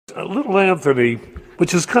Little Anthony,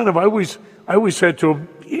 which is kind of, I always said to him,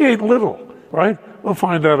 he ain't little, right? We'll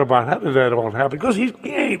find out about how did that all happen, because he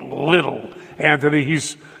ain't little Anthony,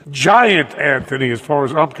 he's giant Anthony as far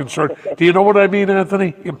as I'm concerned. Do you know what I mean,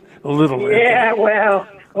 Anthony? Little Anthony. Yeah, well,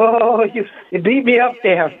 you beat me up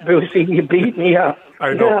there, Brucie. You beat me up.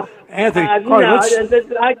 I know. Anthony,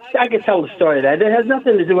 I can tell the story of that. It has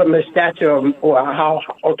nothing to do with my stature or how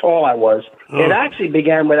tall I was. It actually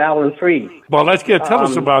began with Alan Freed. Well, tell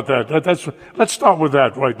us about that. Let's start with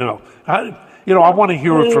that right now. I want to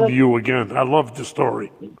hear it from you again. I love the story.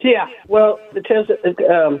 Yeah, well,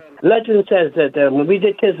 legend says that when we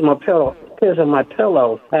did Kids on My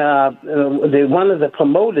Pillow, one of the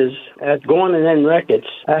promoters at Gorn and N Records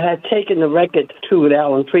had taken the record to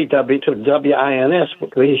Alan Freed, to WINS,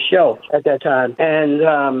 for his show at that time. And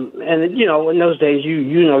in those days,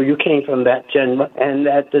 you came from that genre, and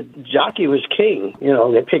that the jockey was king.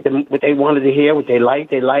 They picked what they wanted to hear, what they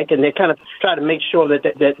liked, and they kind of tried to make sure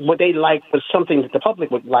that what they liked was something that the public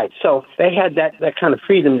would like. So they had that kind of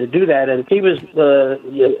freedom to do that, and he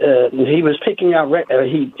was picking out.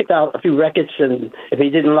 He picked out a few records, and if he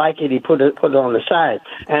didn't like it, he put it on the side.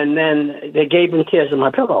 And then they gave him Tears on My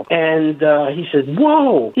Pillow, and he said,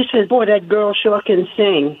 "Whoa!" He said, "Boy, that girl sure can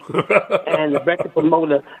sing." And the record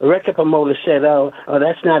promoter said, "Oh,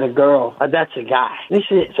 that's not a girl. That's a guy." And he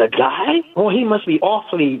said, "It's a guy? Oh, he must be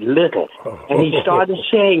awfully little." And he started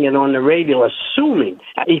saying it on the radio, assuming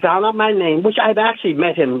he found out my name, which I'd actually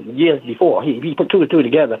met him years before. He put two and two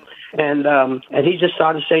together, and he just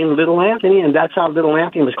started saying Little Anthony, and that's how Little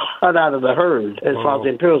Anthony was cut out of the herd as far as the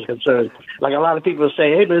Imperials are concerned. Like a lot of people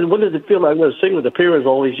say, "Hey, man, what does it feel like to sing with the Imperials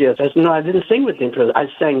all these years?" I said, "No, I didn't sing with the Imperials. I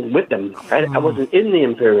sang with them. I wasn't in the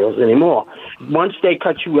Imperials anymore. Once they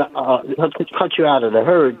cut you out of the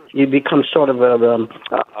herd, you become sort of a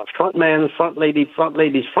front man, front lady's front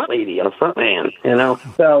lady, a front man.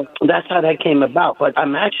 So that's how that came about. But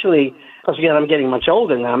I'm actually. Because again, I'm getting much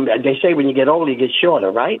older now. They say when you get older, you get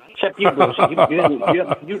shorter, right? Except you, Bruce. You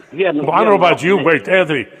haven't. Well, I don't know about you. Wait,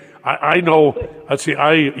 Anthony. I know. Let's see.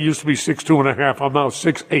 I used to be 6'2.5". I'm now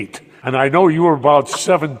 6'8", and I know you were about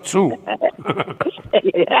 7'2".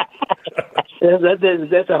 Yeah.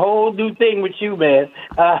 That's a whole new thing with you, man.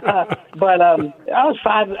 But I was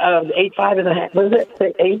 5'8.5". Was it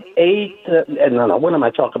 8? No. What am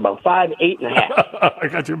I talking about? 5'8.5". I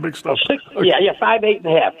got you mixed up.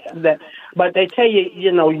 5'8.5". But they tell you,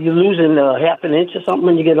 you're losing half an inch or something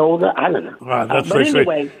when you get older. I don't know. But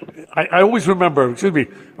anyway, I always remember,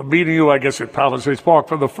 meeting you, I guess, at Palisades Park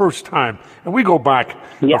for the first time, and we go back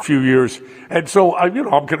a few years. And so, I'm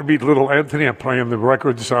going to meet Little Anthony. I'm playing the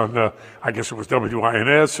records on, I guess it was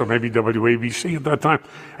WINS or maybe WABC at that time.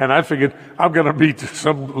 And I figured I'm going to meet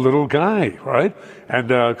some little guy, right? And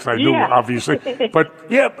because I knew, obviously. But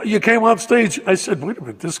you came on stage. I said, wait a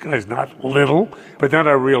minute, this guy's not little. But then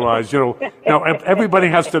I realized, now everybody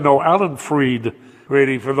has to know Alan Freed.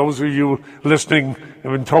 Really, for those of you listening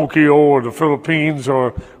in Tokyo or the Philippines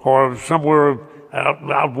or somewhere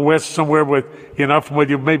out west somewhere with you're not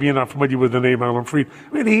familiar with the name Alan Freed.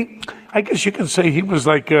 Really, I guess you can say he was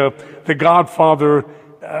like the godfather,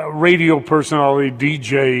 radio personality,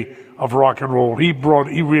 DJ of rock and roll. He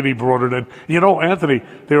really brought it in. Anthony,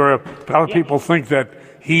 there are a lot of people think that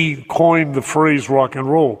he coined the phrase rock and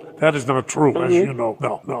roll. That is not true, as you know.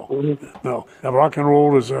 No. Now, rock and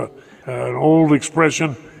roll is an old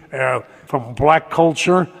expression from black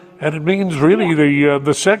culture, and it means really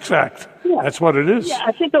the sex act. Yeah. That's what it is. Yeah,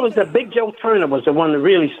 I think it was Big Joe Turner was the one that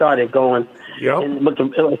really started going. Yeah. With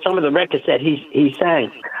some of the records that he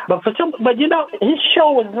sang. But his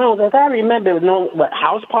show was known, as I remember, it was known,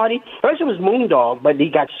 House Party? First it was Moondog, but he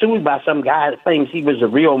got sued by some guy that claims he was a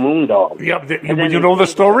real Moondog. Yeah, you know the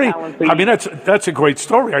story? I mean, that's a great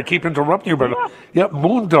story. I keep interrupting you, but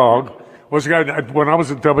Moondog was a guy, when I was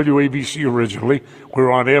at WABC originally, we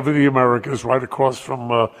were on Avenue of the Americas, right across from,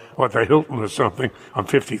 the Hilton or something, on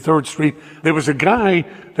 53rd Street. There was a guy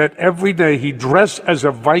that every day he dressed as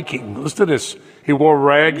a Viking. Listen to this. He wore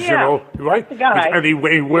rags, right? And he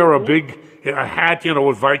wore a big hat,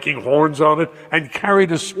 with Viking horns on it, and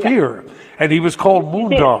carried a spear. And he was called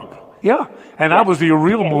Moondog. Yeah. And I was the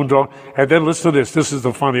real Moondog. And then listen to this. This is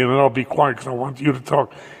the funny, and then I'll be quiet because I want you to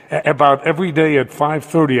talk. About every day at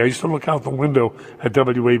 5:30, I used to look out the window at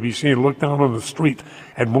WABC and look down on the street,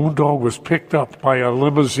 and Moondog was picked up by a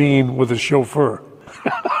limousine with a chauffeur.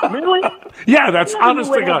 Really? Yeah, that's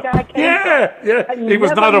honest to God. Yeah. He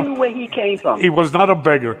was not knew where he came from. He was not a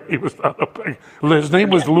beggar. He was not a beggar. His name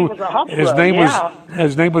was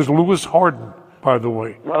His name was Louis Harden, by the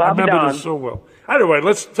way. Well, I remember this so well. Anyway,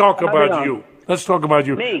 let's talk about you. Let's talk about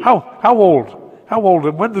you. Me? How old? how old,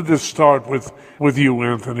 and when did this start with you,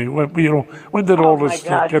 Anthony? When did all this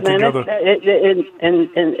gosh, get man, together?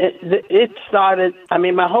 It started. I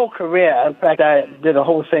mean, my whole career. In fact, I did a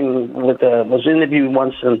whole thing was interviewed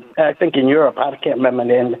once, I think in Europe. I can't remember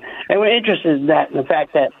the end. And we're interested in that, in the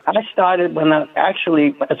fact that I started when I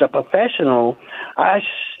actually, as a professional, I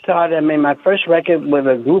made my first record with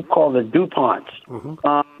a group called the DuPonts,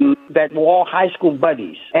 that were all high school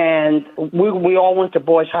buddies, and we all went to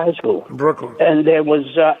Boys High School, Brooklyn. And there was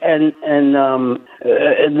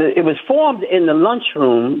it was formed in the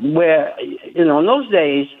lunchroom where, in those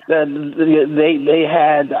days they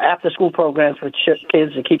had after school programs for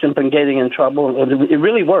kids to keep them from getting in trouble. It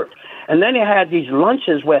really worked. And then they had these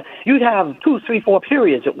lunches where you'd have 2, 3, 4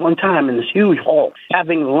 periods at one time in this huge hall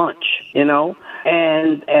having lunch,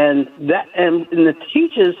 and the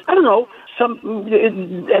teachers, I don't know,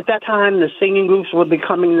 at that time the singing groups were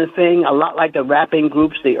becoming the thing, a lot like the rapping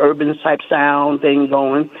groups, the urban type sound thing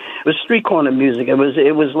going. It was street corner music. It was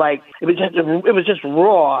just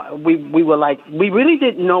raw. We were like, we really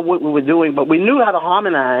didn't know what we were doing, but we knew how to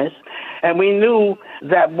harmonize. And we knew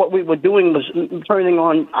that what we were doing was turning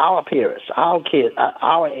on our peers, our kids,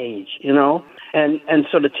 our age, And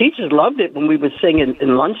so the teachers loved it when we would sing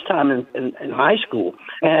in lunchtime in high school.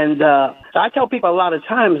 And so I tell people a lot of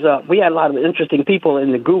times, we had a lot of interesting people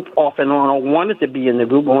in the group off and on, or wanted to be in the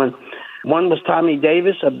group. One was Tommy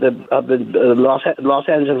Davis of the Los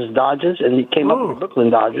Angeles Dodgers, and he came up with the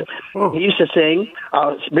Brooklyn Dodgers. He used to sing.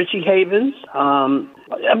 Richie Havens.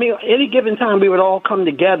 I mean, any given time we would all come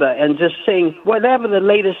together and just sing whatever the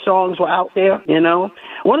latest songs were out there.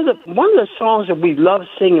 One of the songs that we loved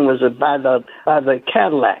singing was by the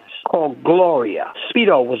Cadillacs, called Gloria.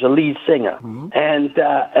 Speedo was the lead singer,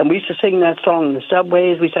 and we used to sing that song in the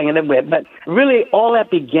subways. We sang it everywhere. But really, all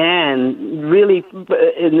that began really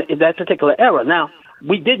in that particular era. Now,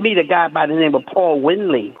 we did meet a guy by the name of Paul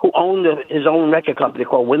Winley, who owned his own record company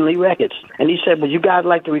called Winley Records. And he said, "Would you guys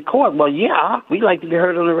like to record?" Well, yeah, we'd like to be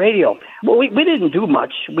heard on the radio. Well, we didn't do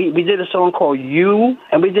much. We did a song called You,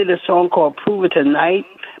 and we did a song called Prove It Tonight.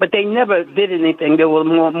 But they never did anything. They were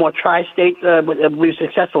more tri-state, we were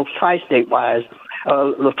successful tri-state-wise,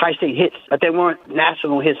 the tri-state hits. But they weren't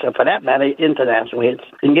national hits, or for that matter, international hits.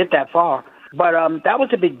 Didn't get that far. But that was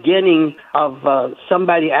the beginning of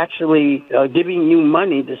somebody actually giving you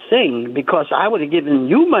money to sing, because I would have given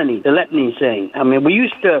you money to let me sing. I mean, we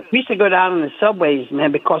used to go down in the subways,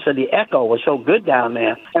 man, because of the echo was so good down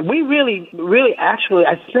there. And we really actually,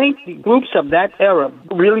 I think the groups of that era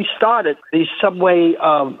really started these subway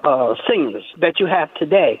singers that you have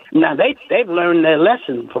today. Now, they've learned their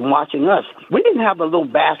lesson from watching us. We didn't have a little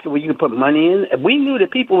basket where you could put money in. If we knew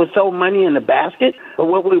that people would throw money in the basket, but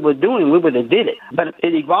what we were doing, we would have did it. But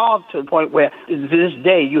it evolved to the point where to this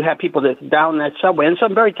day you have people that down that subway, and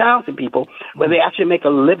some very talented people, where they actually make a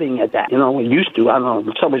living at that. We used to. I don't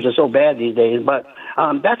know. Subways are so bad these days, but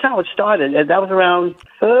that's how it started. And that was around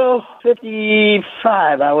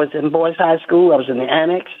 55. I was in Boys High School. I was in the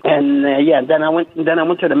annex, and then I went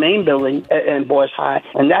to the main building in Boys High,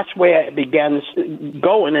 and that's where it began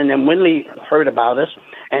going. And then Winley heard about us,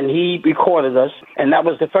 and he recorded us, and that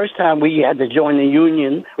was the first time we had to join the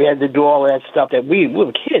union. We had to do all that stuff that we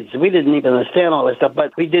were kids. We didn't even understand all that stuff,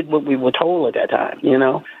 but we did what we were told at that time,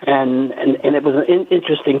 and it was an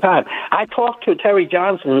interesting time. I talked to Terry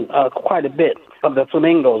Johnson quite a bit of the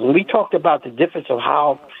Flamingos, and we talked about the difference of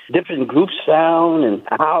how different groups sound, and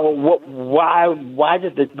why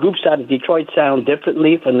did the groups out of Detroit sound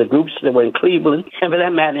differently from the groups that were in Cleveland, and for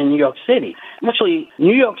that matter in New York City. Actually,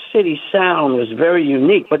 New York City sound was very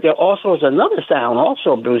unique, but there also was another sound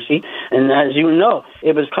also, Brucie, and as you know,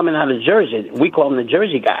 it was coming out of Jersey. We call them the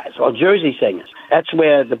Jersey guys, or Jersey singers. That's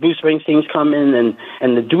where the Bruce Springsteens come in,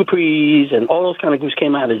 and the Duprees, and all those kind of groups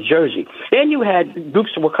came out of Jersey. Then you had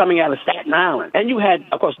groups that were coming out of Staten Island, and you had,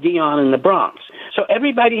 of course, Dion in the Bronx. So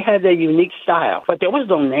everybody had their unique style, but there was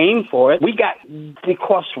no name for it.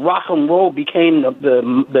 Because rock and roll became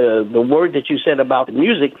the word that you said about the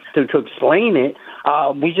music to explain it.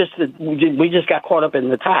 We just got caught up in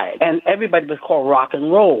the tide, and everybody was called rock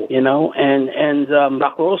and roll, and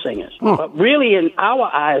rock and roll singers. But really, in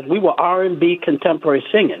our eyes, we were R&B contemporary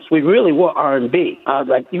singers. We really were R&B.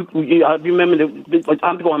 Like you remember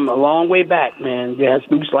I'm going a long way back, man. There's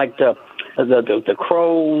groups like the the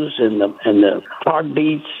crows and the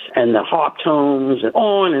heartbeats and the harp tones and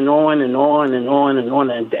on and on and on and on and on.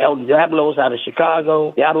 And El Diablo's out of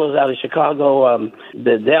Chicago,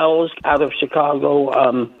 the Dells out of Chicago,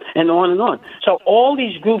 and on and on. So all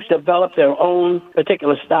these groups developed their own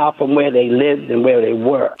particular style from where they lived and where they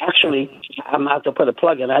were. Actually, I'm out to put a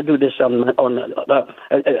plug in. I do this on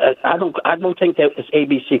I don't think that it's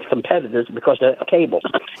ABC competitors because they're cable.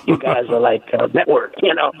 You guys are like network,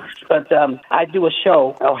 But I do a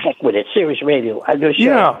show. Oh, heck with it, Sirius Radio. I do a show.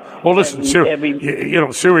 Yeah. Well, listen,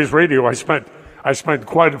 Sirius Radio. I spent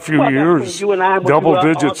quite a few years, you and I double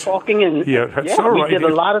digits. Talking and that's all right. We did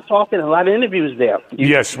a lot of talking, a lot of interviews there.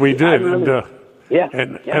 Yes, we did. And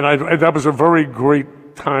that was a very great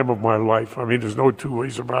time of my life. I mean, there's no two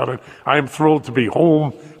ways about it. I am thrilled to be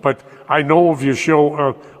home, but I know of your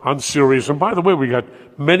show on Sirius. And by the way, we got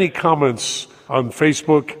many comments on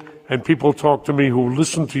Facebook, and people talk to me who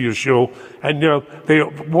listen to your show. And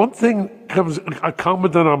one thing comes, a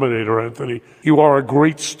common denominator, Anthony. You are a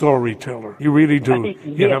great storyteller. You really do.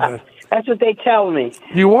 That's what they tell me.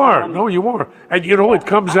 You are. No, you are. And, it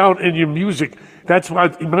comes out in your music. That's why,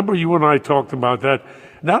 remember you and I talked about that.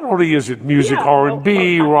 Not only is it music,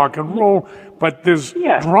 R&B, rock and roll, but there's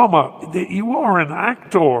drama. You are an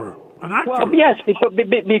actor. Well, yes,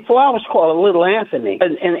 before I was called Little Anthony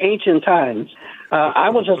in ancient times, I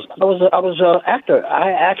was an actor.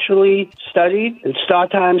 I actually studied in Star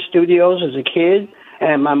Time Studios as a kid,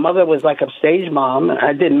 and my mother was like a stage mom.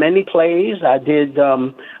 I did many plays. I did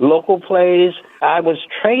local plays. I was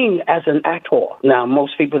trained as an actor. Now,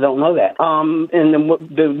 most people don't know that. And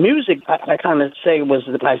the music, I kind of say, was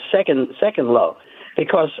my second love.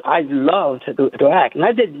 Because I loved to act. And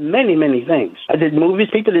I did many, many things. I did movies.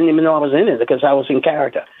 People didn't even know I was in it because I was in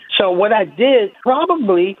character. So what I did,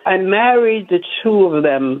 I married the two of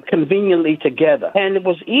them conveniently together. And it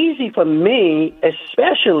was easy for me,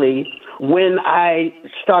 especially when I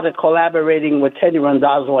started collaborating with Teddy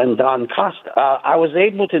Randazzo and Don Costa. I was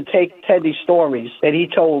able to take Teddy's stories that he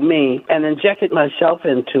told me and injected myself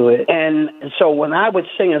into it. And so when I would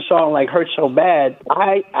sing a song like Hurt So Bad,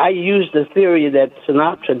 I used the theory that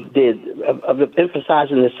Sinatra did of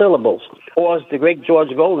emphasizing the syllables. Or as the great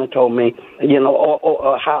George Golden told me, who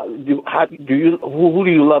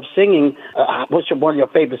do you love singing? What's one of your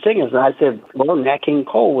favorite singers? And I said, well, Nat King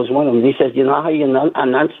Cole was one of them. He says, you know how he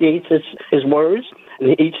enunciates his words?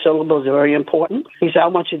 And each syllable is very important. He said, I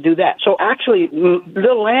want you to do that. So actually,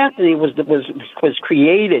 Little Anthony was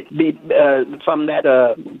created from that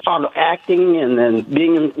part of acting and then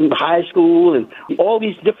being in high school and all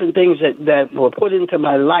these different things that were put into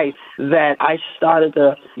my life that I started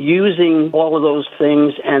using all of those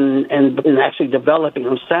things and actually developing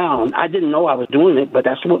a sound. I didn't know I was doing it, but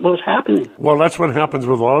that's what was happening. Well, that's what happens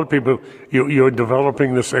with a lot of people. You're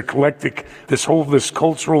developing this eclectic, this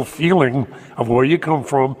cultural feeling of where you come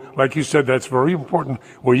from. Like you said, that's very important.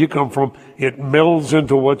 Where you come from, it melds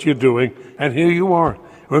into what you're doing, and here you are.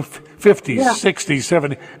 50s, 60s,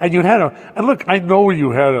 70s, and you had and look, I know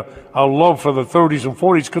you had a love for the 30s and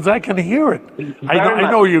 40s because I can hear it. I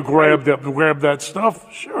know you grabbed that stuff.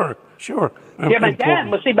 Sure. Yeah, my dad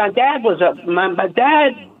was my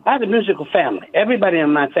dad. I had a musical family. Everybody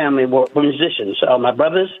in my family were musicians. My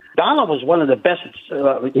brothers, Donald was one of the best.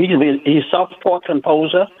 He's a self-taught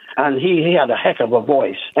composer. And he had a heck of a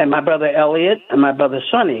voice. And my brother Elliot and my brother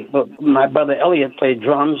Sonny. But my brother Elliot played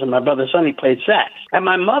drums and my brother Sonny played sax. And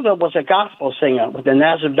my mother was a gospel singer with the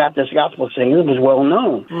Nazareth Baptist Gospel Singer. It was well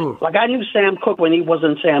known. Like I knew Sam Cooke when he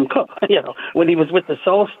wasn't Sam Cooke, when he was with the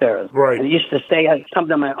Soul Stirrers. Right. And he used to come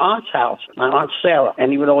to my aunt's house, my Aunt Sarah,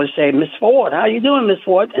 and he would always say, Miss Ford, how you doing, Miss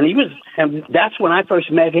Ford? And that's when I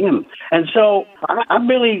first met him. And so I'm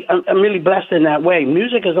really blessed in that way.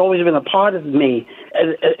 Music has always been a part of me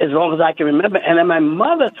as long as I can remember. And then my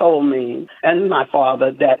mother told me, and my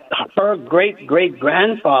father, that her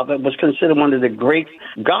great-great-grandfather was considered one of the great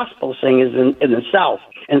gospel singers in the South,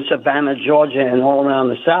 in Savannah, Georgia, and all around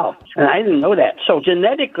the South. And I didn't know that. So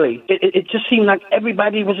genetically, it just seemed like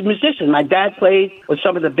everybody was a musician. My dad played with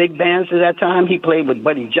some of the big bands at that time. He played with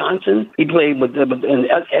Buddy Johnson. He played with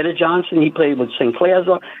Etta Johnson. He played with Sinclair's.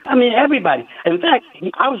 I mean, everybody. In fact,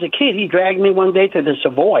 I was a kid. He dragged me one day to the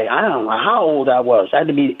Savoy. I don't know how old I was. I had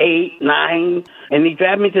to be 8, 9. And he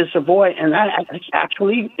dragged me to the Savoy, and that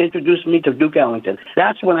actually introduced me to Duke Ellington.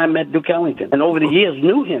 That's when I met Duke Ellington, and over the years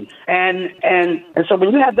knew him. And so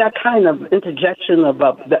when you have that kind of interjection of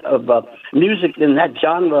music in that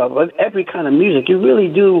genre of every kind of music, you really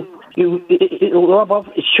do it'll rub off.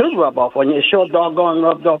 It should rub off on you. It sure doggone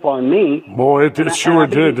rubbed off on me. Boy, it sure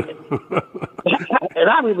did. And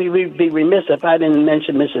I would be remiss if I didn't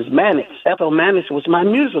mention Mrs. Mannix. Ethel Mannix was my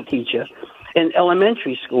music teacher in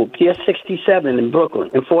elementary school, PS 67 in Brooklyn,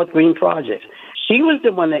 in Fort Greene Projects. She was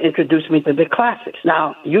the one that introduced me to the classics.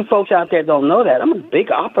 Now, you folks out there don't know that. I'm a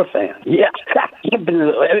big opera fan. Yeah.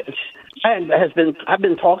 I've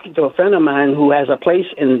been talking to a friend of mine who has a place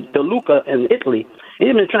in De Luca in Italy.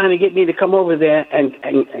 He's been trying to get me to come over there and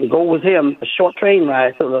go with him a short train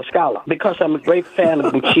ride to La Scala because I'm a great fan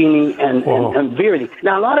of Puccini and Verdi.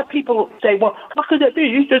 Now, a lot of people say, well, how could that be?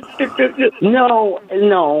 You just... No.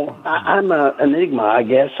 I'm an enigma, I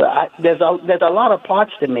guess. There's a lot of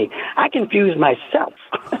parts to me. I confuse myself.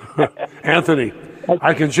 Anthony,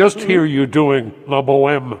 I can just hear you doing La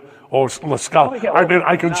Boheme or La Scala. I mean,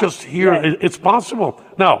 I can just hear it's possible.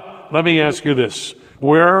 Now, let me ask you this.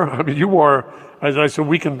 You are... As I said,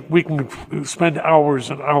 we can spend hours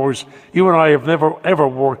and hours. You and I have never ever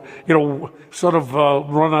worked, sort of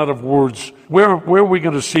run out of words. Where are we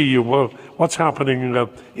going to see you? What's happening? In the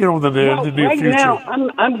near right future. Now,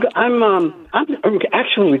 I'm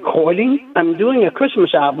actually recording. I'm doing a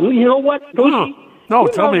Christmas album. You know what, Brucie? No,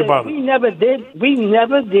 tell me about it. We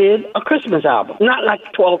never did a Christmas album. Not like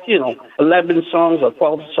 11 songs or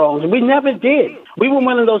 12 songs. We never did. We were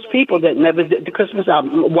one of those people that never did the Christmas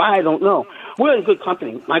album. Why, I don't know. We're in good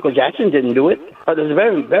company. Michael Jackson didn't do it. There's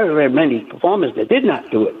very, very, very many performers that did not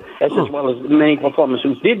do it, as well as many performers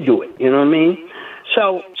who did do it. You know what I mean?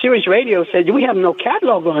 So Sirius Radio said, we have no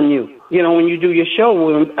catalog on you. When you do your show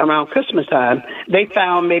around Christmas time, they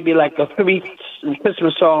found maybe like 3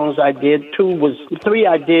 Christmas songs I did. 3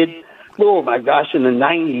 I did. Oh my gosh, in the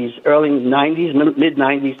 90s, early 90s, mid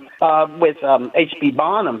 90s, with H.B.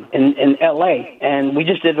 Barnum in L.A. And we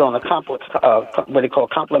just did it on a what they call a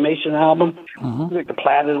compilation album. Like the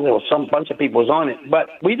Platters or some bunch of people was on it. But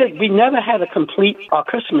we never had a complete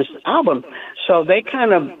Christmas album. So they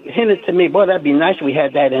kind of hinted to me, boy, that'd be nice if we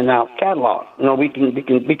had that in our catalog. We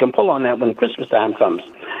can pull on that when Christmas time comes.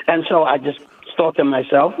 And so I just thought to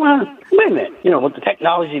myself, well, wait a minute. With the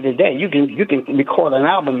technology today, you can record an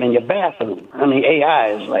album in your bathroom. I mean,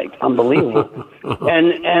 AI is like unbelievable.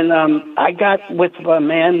 and I got with a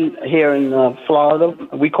man here in Florida.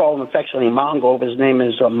 We call him affectionately Mongo. His name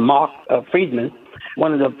is Mark Friedman,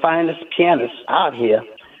 one of the finest pianists out here.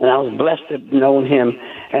 And I was blessed to have known him.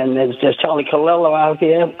 And there's Charlie Colello out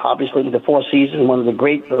here, obviously with the Four Seasons, one of the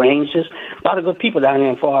great arrangers. A lot of good people down here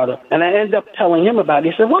in Florida. And I ended up telling him about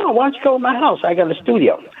it. He said, well, why don't you go to my house? I got a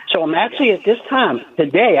studio. So I'm actually at this time,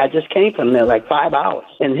 today, I just came from there like 5 hours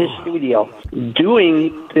in his studio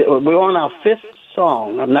we're on our 5th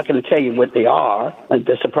song. I'm not going to tell you what they are,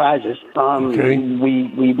 the surprises. Okay.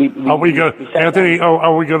 Are we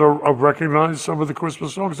going to recognize some of the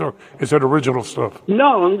Christmas songs, or is it original stuff?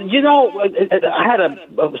 No, I had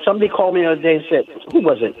somebody called me the other day and said, who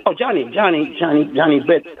was it? Oh, Johnny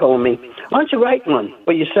Britt told me, why don't you write one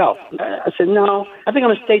for yourself? I said, no, I think I'm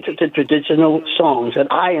going to stay to the traditional songs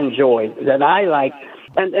that I enjoy, that I like.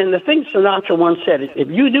 And the thing Sinatra once said, if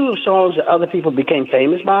you do songs that other people became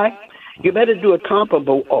famous by, you better do it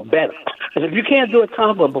comparable or better. And if you can't do it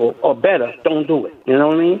comparable or better, don't do it. You know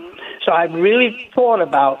what I mean? So I really thought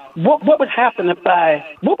about what would happen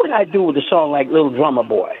what would I do with a song like Little Drummer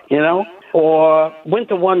Boy, or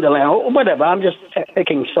Winter Wonderland, or whatever. I'm just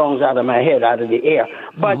picking songs out of my head, out of the air.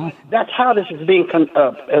 But that's how this is being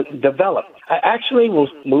developed. I actually will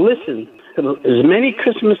listen to as many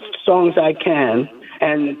Christmas songs I can,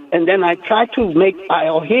 and then I try to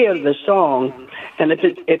I'll hear the song. And if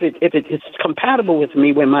it's compatible with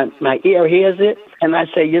me when my ear hears it, and I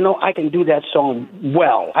say, I can do that song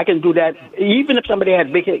well. I can do that even if somebody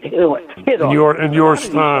had big hit on it. In your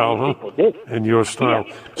style, huh? In your style.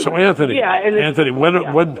 Yeah. So Anthony,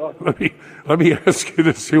 let me ask you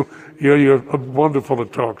this. You're wonderful to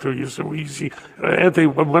talk to. You're so easy. Anthony,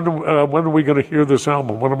 when are we going to hear this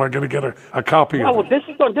album? When am I going to get a copy of it?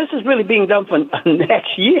 Well, this is really being done for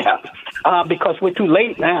next year because we're too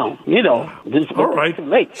late now. All right. Too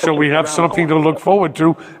late. So we have something to look forward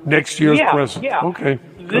to next year's present. Yeah. Okay.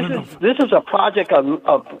 This is a project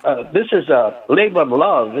this is a labor of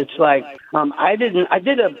love. It's like I did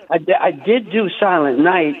do Silent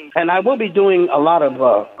Night, and I will be doing a lot of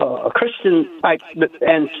Christian type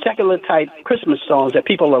and secular type Christmas songs that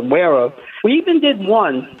people are aware of. We even did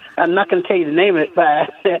one. I'm not going to tell you the name of it,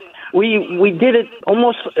 but we did it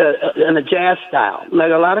almost in a jazz style.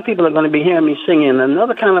 Like a lot of people are going to be hearing me singing in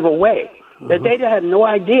another kind of a way. That they had no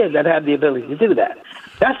idea that I had the ability to do that.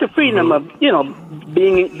 That's the freedom of,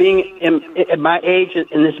 being at my age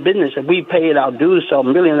in this business. If we paid our dues, so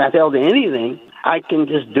I'm really not held to anything. I can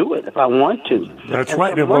just do it if I want to. That's and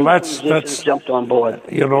right. some Well, other that's musicians jumped on board.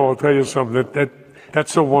 You know, I'll tell you something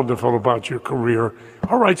that's so wonderful about your career.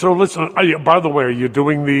 All right, so listen. By the way, are you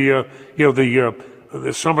doing the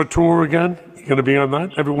the summer tour again? You going to be on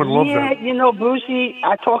that? Everyone loves that. Yeah, you know, Brucie,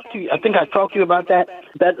 I think I talked to you about that.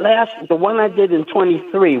 The one I did in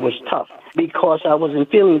 23 was tough because I wasn't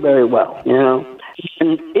feeling very well, you know.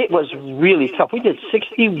 And it was really tough. We did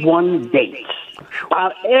 61 dates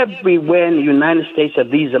everywhere in the United States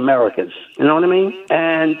of these Americas. You know what I mean?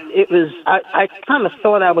 And it was, I kind of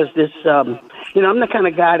thought I was this, you know, I'm the kind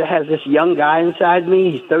of guy that has this young guy inside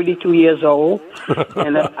me. He's 32 years old.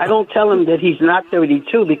 And I don't tell him that he's not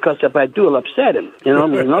 32 because if I do, I'll upset him. You know,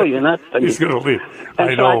 no, you're not 32. He's going to leave.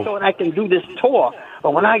 And so I thought I can do this tour.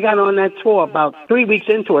 But when I got on that tour, about 3 weeks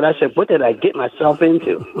into it, I said, "What did I get myself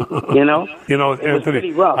into?" You know. You know, it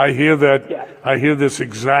Anthony, I hear that. Yeah. I hear this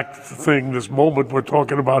exact thing, this moment we're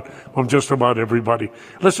talking about from just about everybody.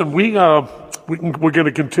 Listen, we're going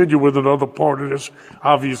to continue with another part of this.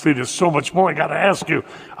 Obviously, there's so much more I got to ask you.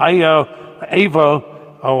 Ava,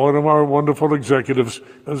 one of our wonderful executives,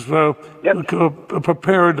 has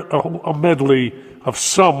prepared a medley of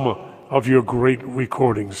some of your great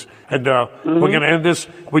recordings. And we're going to end this.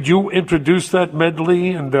 Would you introduce that medley?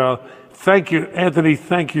 And thank you, Anthony,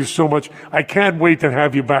 thank you so much. I can't wait to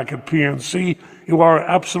have you back at PNC. You are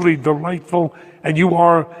absolutely delightful, and you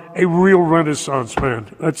are a real Renaissance man.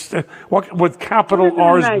 That's with capital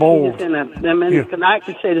R's bold. And I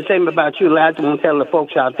could say the same about you, lads. I want to tell the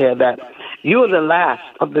folks out there that you are the last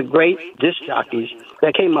of the great disc jockeys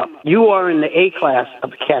that came up. You are in the A class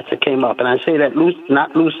of the cats that came up, and I say that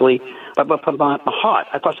not loosely, but from my heart,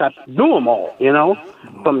 because I knew them all, you know,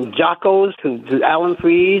 from Jocko's to Alan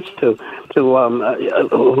Freeds to who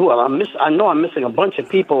I know I'm missing a bunch of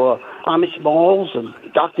people, Tommy Smalls and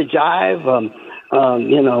Dr. Jive,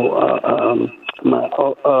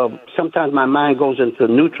 sometimes my mind goes into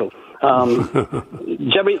neutral.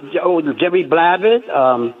 Jerry Blavitt,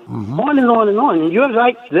 on and on and on. And you're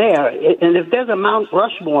right there. And if there's a Mount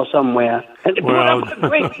Rushmore somewhere,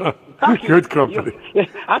 great. Good company.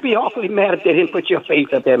 I'd be awfully mad if they didn't put your face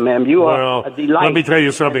up there, ma'am. You are a delight. Let me tell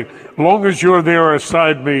you something. Long as you're there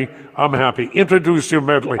beside me, I'm happy. Introduce your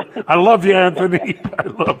medley. I love you, Anthony. I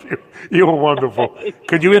love you. You're wonderful.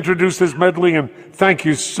 Could you introduce this medley? And thank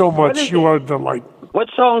you so much. You are a delight. What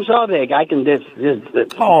songs are there? I can just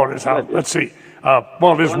let's see.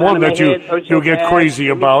 There's one that you get crazy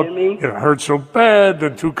about. It hurts so bad,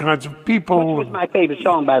 and Two Kinds of People. Which was my favorite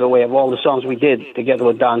song, by the way, of all the songs we did together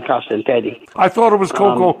with Don Costa and Teddy. I thought it was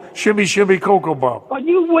Coco, Shimmy Shimmy Coco Bob. Well,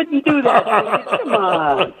 you wouldn't do that. Come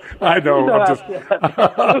on. I know.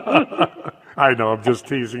 I'm just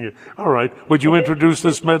teasing you. All right. Would you introduce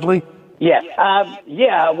this medley? Yes.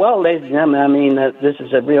 Well, ladies and gentlemen, I mean, this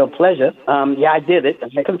is a real pleasure. I did it.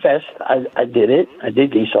 I confess, I did it. I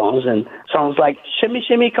did these songs, and songs like Shimmy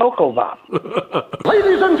Shimmy Cocoa Bob.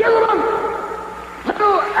 Ladies and gentlemen,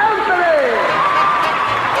 little Anthony!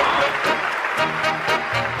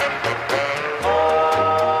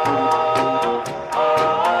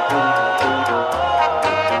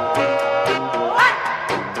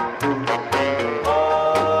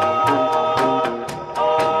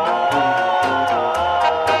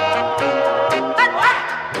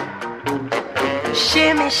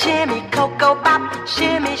 Shimmy, shimmy, cocoa bop,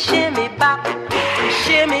 shimmy, shimmy, bop.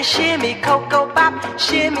 Shimmy, shimmy, cocoa bop,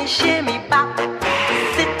 shimmy, shimmy, bop.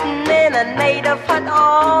 Sitting in a native hut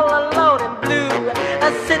all alone and blue.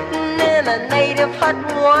 Sitting in a native hut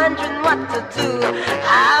wondering what to do.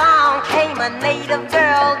 Along came a native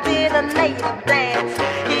girl, did a native dance.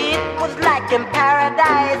 It was like in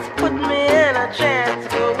paradise, put me in a trance.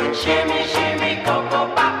 Going shimmy, shimmy, cocoa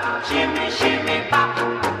bop, shimmy, shimmy, bop.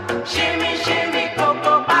 Shimmy, shimmy,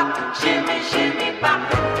 cocoa bop, shimmy, shimmy, bop.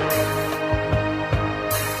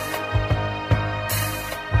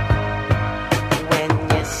 When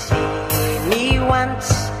you see me once,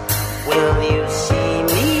 will you see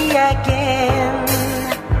me again?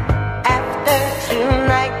 After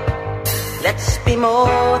tonight, let's be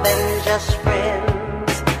more than just friends.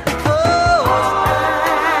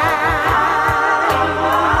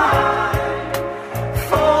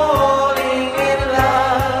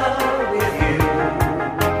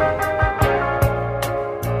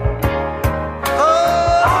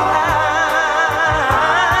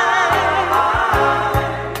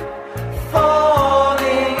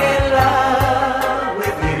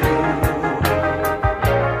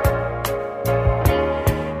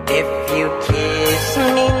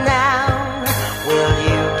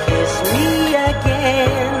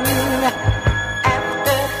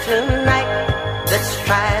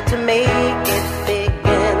 Try to make it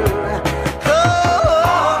begin. Oh,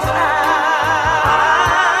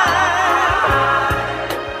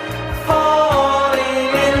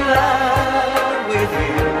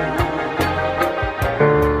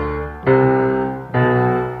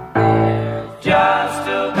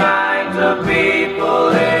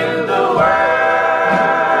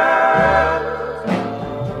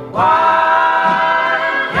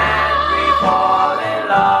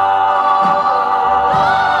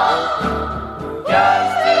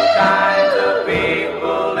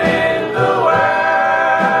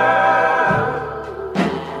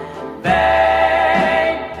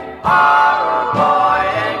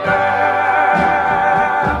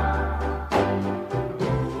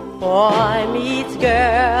 Boy meets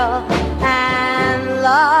girl and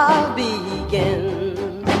love begins.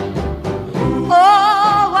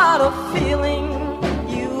 Oh, what a feeling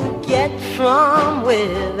you get from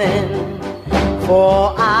within.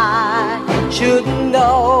 For I should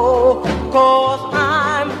know, 'cause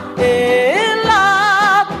I'm in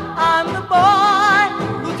love. I'm the boy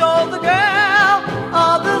who told the girl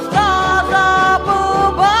of the stars up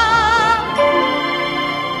above.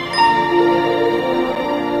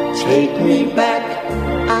 Take me back,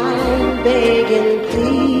 I'm begging,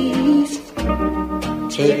 please.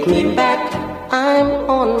 Take me back, I'm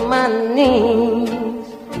on my knees.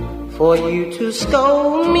 For you to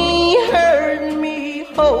scold me, hurt me,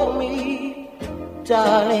 hold me,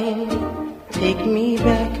 darling. Take me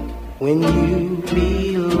back when you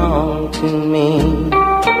belong to me.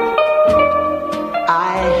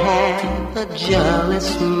 I had a jealous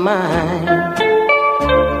mind.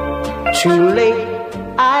 Too late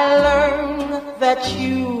I learned that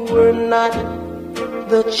you were not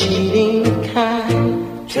the cheating kind.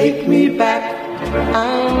 Take me back,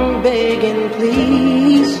 I'm begging,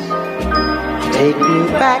 please. Take me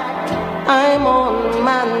back, I'm on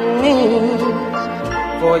my knees.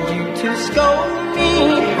 For you to scold me,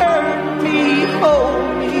 hurt me, hold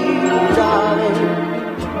me, darling.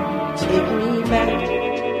 Take me back.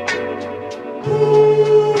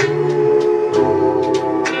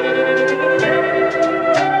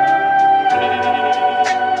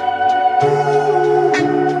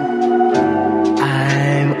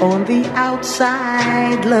 I'm on the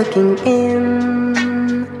outside looking in.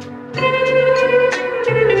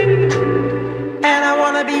 And I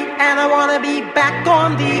wanna be back on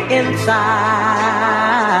the inside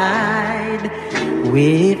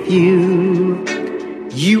with you.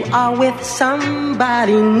 You are with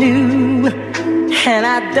somebody new, and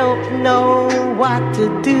I don't know what to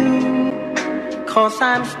do, 'cause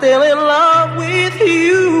I'm still in love with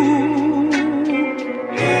you.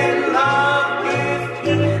 In love with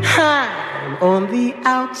you. I'm on the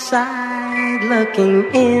outside looking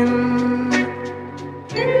in.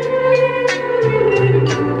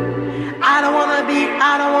 I don't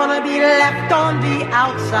wanna be left on the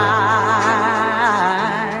outside,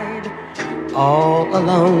 all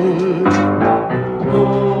alone.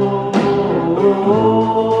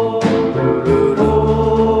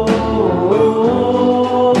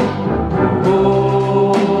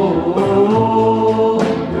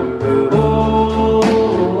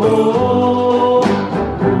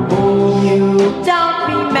 You don't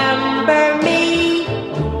remember me,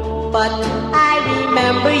 but I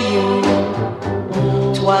remember you.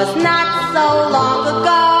 'Twas not so long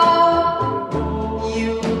ago, you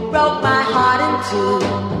broke my heart in two.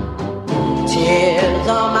 Tears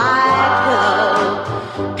on my pillow,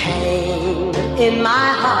 pain in my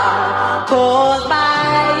heart, caused by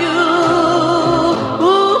you.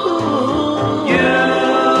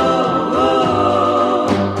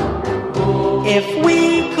 If we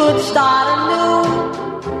could start anew,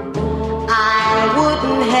 I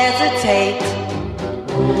wouldn't hesitate.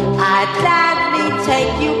 I'd gladly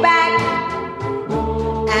take you back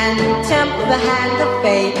and tempt the hand of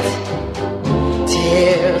fate.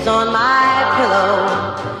 Tears on my pillow,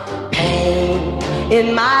 pain in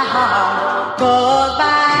my heart, caused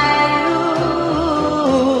by you.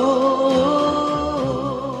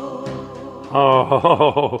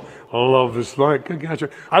 Oh, love is like a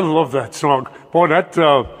gadget. I love that song. Boy, that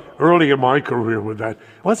early in my career with that.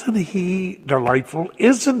 Wasn't he delightful?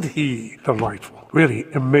 Isn't he delightful? Really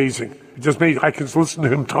amazing. It just made, I can listen to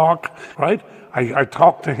him talk, right? I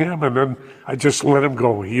talk to him and then I just let him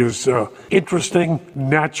go. He is interesting,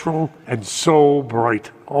 natural, and so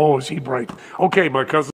bright. Oh, is he bright? Okay, my cousin.